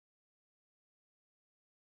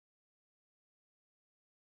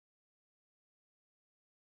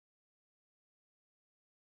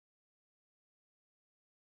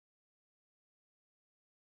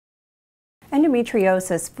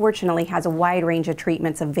Endometriosis, fortunately, has a wide range of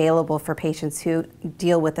treatments available for patients who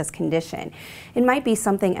deal with this condition. It might be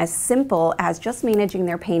something as simple as just managing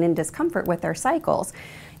their pain and discomfort with their cycles.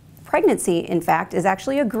 Pregnancy, in fact, is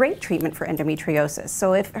actually a great treatment for endometriosis.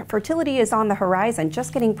 So if fertility is on the horizon,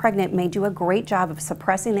 just getting pregnant may do a great job of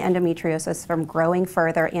suppressing the endometriosis from growing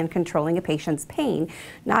further and controlling a patient's pain,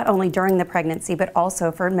 not only during the pregnancy, but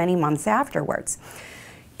also for many months afterwards.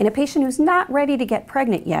 In a patient who's not ready to get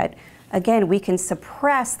pregnant yet, again, we can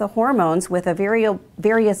suppress the hormones with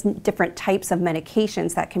various different types of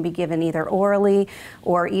medications that can be given either orally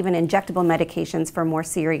or even injectable medications for more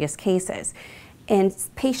serious cases. In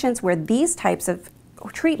patients where these types of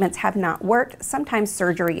treatments have not worked, sometimes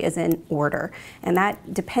surgery is in order, and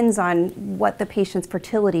that depends on what the patient's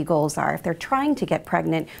fertility goals are. If they're trying to get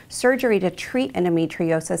pregnant, surgery to treat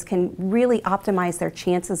endometriosis can really optimize their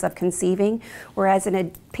chances of conceiving, whereas in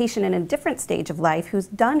a patient in a different stage of life who's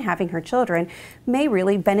done having her children may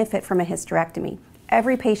really benefit from a hysterectomy.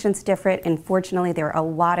 Every patient's different, and fortunately there are a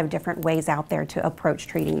lot of different ways out there to approach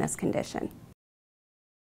treating this condition.